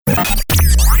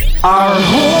Our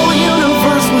whole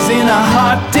universe was in a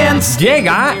hot, dense.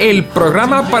 Llega el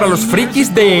programa para los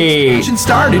frikis de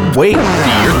Started. Wait,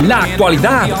 la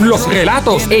actualidad, los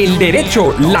relatos, el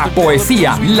derecho, la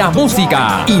poesía, la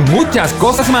música y muchas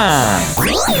cosas más.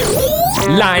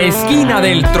 La Esquina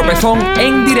del Tropezón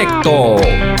en directo.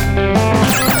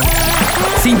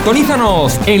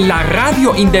 Sintonízanos en la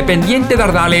radio independiente de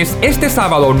Ardales este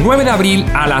sábado 9 de abril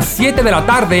a las 7 de la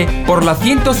tarde por la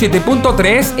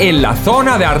 107.3 en la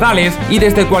zona de Ardales y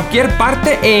desde cualquier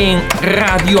parte en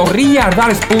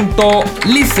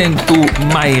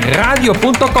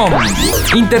radioriardales.listentomyradio.com.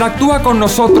 Interactúa con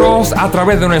nosotros a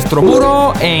través de nuestro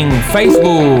muro en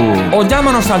Facebook o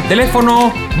llámanos al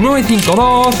teléfono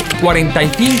 952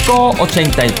 45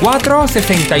 84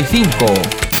 65.